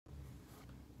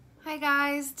Hi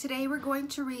guys, today we're going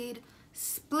to read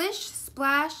Splish,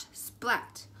 Splash,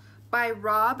 Splat by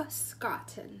Rob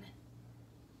Scotton.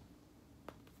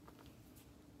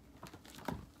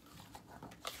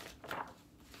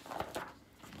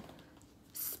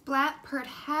 Splat purred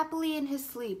happily in his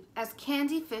sleep as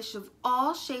candy fish of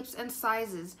all shapes and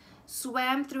sizes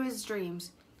swam through his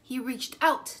dreams. He reached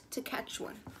out to catch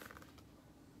one.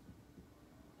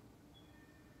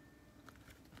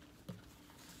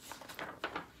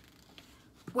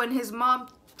 When his mom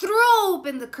threw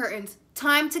open the curtains,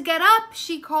 "Time to get up,"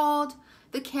 she called.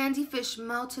 The candy fish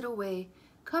melted away.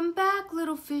 "Come back,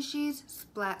 little fishies,"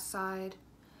 Splat sighed.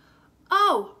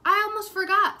 "Oh, I almost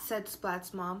forgot," said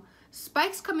Splat's mom.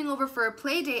 "Spike's coming over for a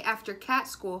play date after cat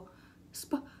school."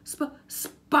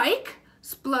 Spike?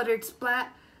 Spluttered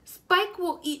Splat. "Spike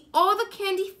will eat all the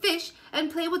candy fish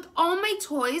and play with all my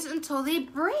toys until they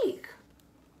break."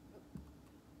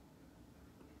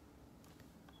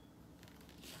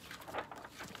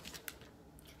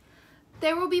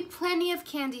 "There will be plenty of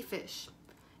candy fish.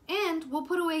 And we'll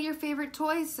put away your favorite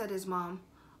toys," said his mom.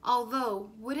 "Although,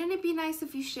 wouldn't it be nice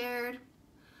if you shared?"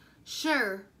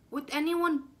 "Sure, with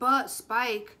anyone but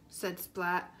Spike," said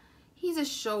Splat. He's a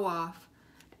show-off.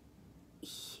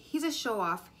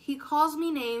 He calls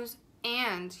me names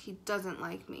and he doesn't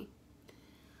like me."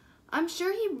 "I'm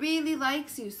sure he really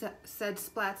likes you," said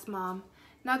Splat's mom.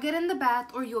 "Now get in the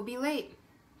bath or you'll be late."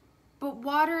 "But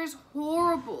water is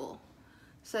horrible,"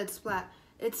 said Splat.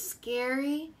 "It's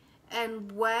scary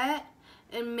and wet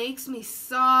and makes me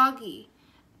soggy.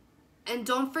 And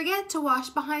don't forget to wash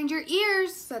behind your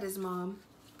ears," said his mom.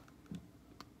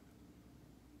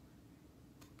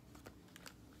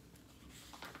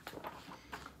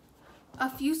 A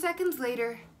few seconds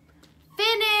later,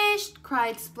 "Finished!"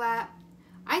 cried Splat.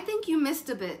 "I think you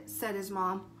missed a bit," said his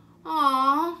mom.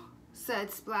 "Aw,"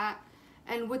 said Splat,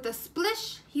 and with a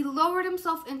splish, he lowered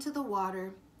himself into the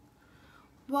water.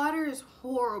 "Water is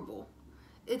horrible.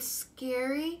 It's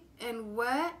scary and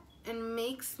wet and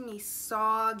makes me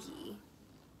soggy."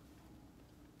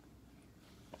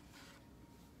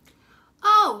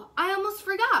 "Oh, I almost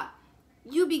forgot.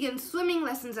 You begin swimming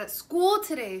lessons at school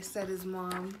today," said his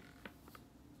mom.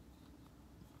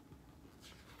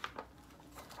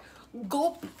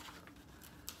 Gulp.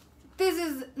 "This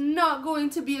is not going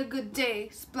to be a good day,"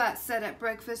 Splat said at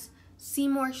breakfast.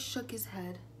 Seymour shook his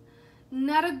head.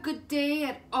 "Not a good day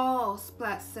at all,"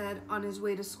 Splat said on his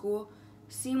way to school.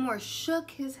 Seymour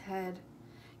shook his head.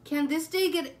 "Can this day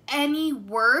get any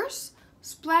worse?"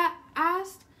 Splat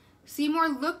asked. Seymour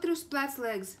looked through Splat's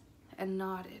legs and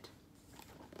nodded.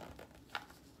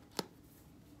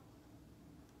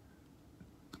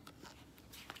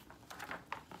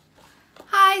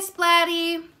 "Hi,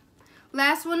 Splatty.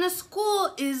 Last one to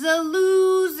school is a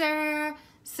loser,"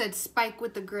 said Spike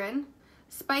with a grin.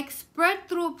 Spike spread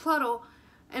through a puddle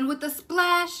and with a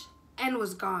splash and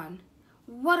was gone.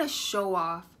 "What a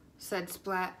show-off," said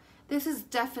Splat. "This is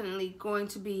definitely going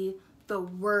to be the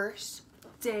worst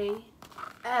day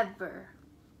ever."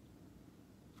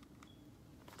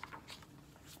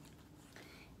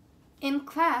 In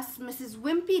class, Mrs.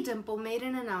 Wimpy Dimple made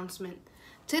an announcement.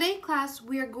 "Today, class,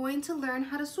 we are going to learn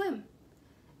how to swim."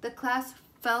 The class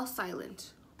fell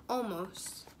silent,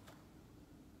 almost.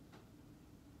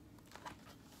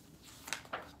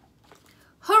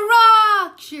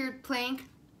 "Hurrah!" cheered Plank.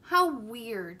 "How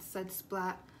weird," said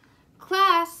Splat.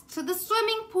 "Class, to the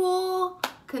swimming pool,"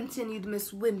 continued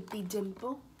Miss Wimpy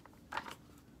Dimple.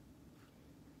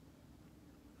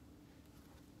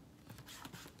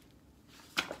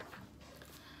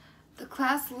 The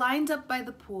class lined up by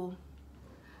the pool.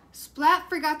 "Splat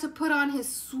forgot to put on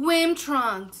his swim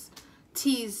trunks,"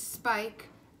 teased Spike.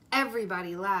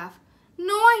 Everybody laughed.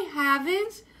 "No, I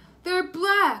haven't. They're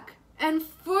black and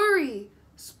furry,"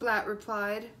 Splat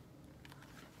replied.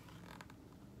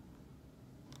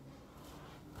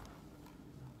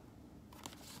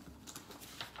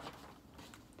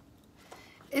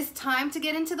 "It's time to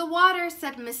get into the water,"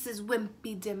 said Mrs.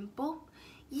 Wimpy Dimple.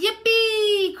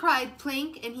 "Yippee!" cried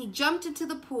Plank, and he jumped into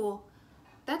the pool.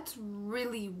 "That's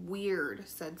really weird,"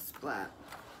 said Splat.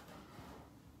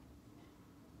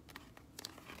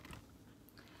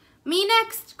 "Me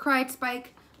next!" cried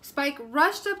Spike. Spike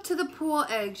rushed up to the pool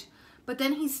edge, but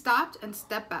then he stopped and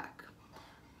stepped back.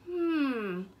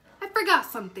 I forgot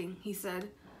something," he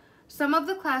said. Some of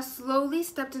the class slowly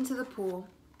stepped into the pool.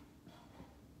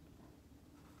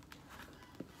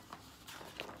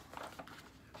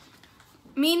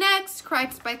 "Me next!"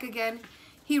 cried Spike again.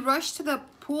 He rushed to the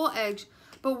pool edge,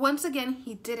 but once again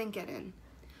he didn't get in.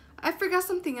 "I forgot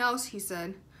something else," he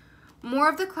said. More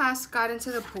of the class got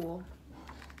into the pool.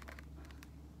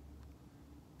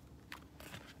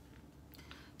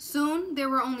 Soon, there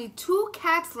were only 2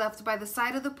 cats left by the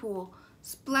side of the pool,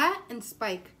 Splat and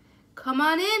Spike. "Come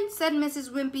on in," said Mrs.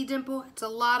 Wimpy Dimple. "It's a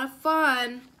lot of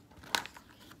fun."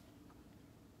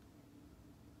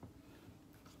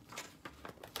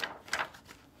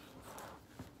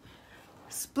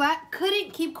 Splat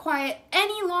couldn't keep quiet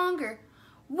any longer.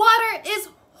 "Water is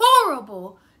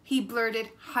horrible," he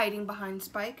blurted, hiding behind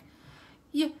Spike.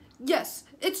 Yes,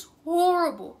 it's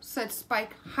horrible," said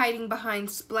Spike, hiding behind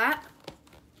Splat.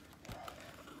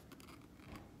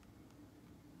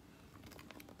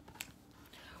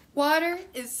 "Water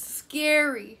is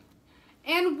scary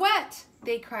and wet,"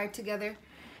 they cried together,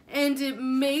 "and it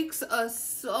makes us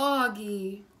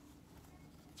soggy."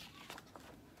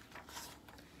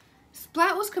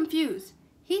 Splat was confused.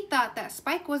 He thought that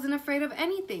Spike wasn't afraid of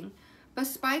anything, but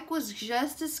Spike was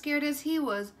just as scared as he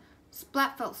was.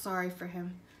 Splat felt sorry for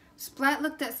him. Splat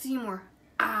looked at Seymour.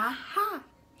 "Aha,"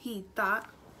 he thought.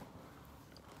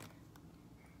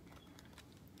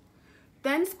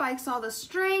 Then Spike saw the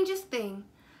strangest thing.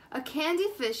 A candy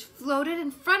fish floated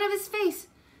in front of his face.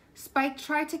 Spike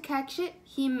tried to catch it.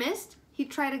 He missed. He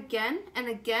tried again and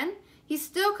again. He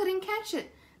still couldn't catch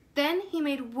it. Then he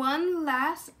made one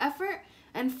last effort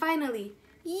and finally,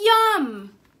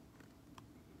 yum!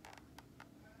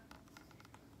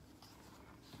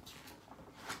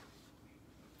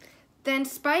 Then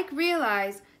Spike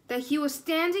realized that he was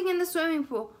standing in the swimming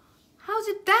pool. How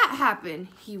did that happen?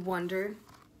 He wondered.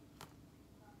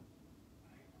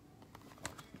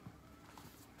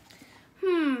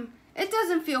 It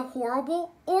doesn't feel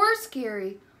horrible or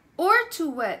scary or too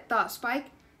wet, thought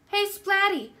Spike. "Hey,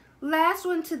 Splatty, last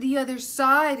one to the other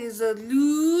side is a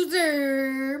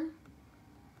loser."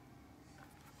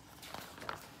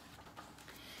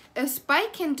 If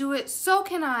Spike can do it, so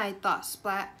can I, thought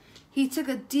Splat. He took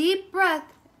a deep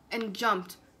breath and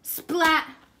jumped. Splat!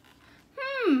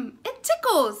 It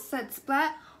tickles, said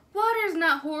Splat. "Water's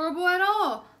not horrible at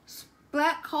all."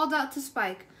 Splat called out to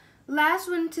Spike. "Last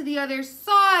one to the other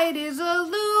side is a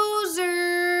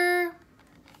loser."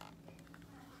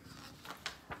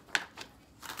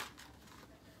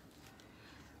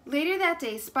 Later that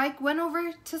day, Spike went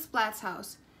over to Splat's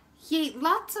house. He ate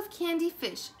lots of candy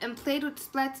fish and played with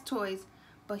Splat's toys,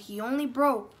 but he only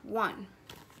broke one.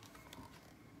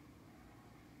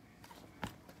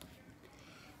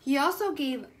 He also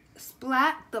gave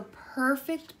Splat the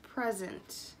perfect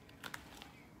present.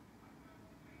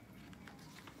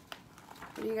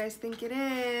 What do you guys think it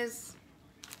is?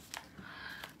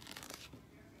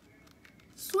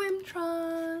 Swim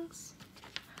trunks.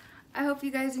 I hope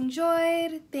you guys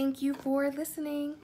enjoyed. Thank you for listening.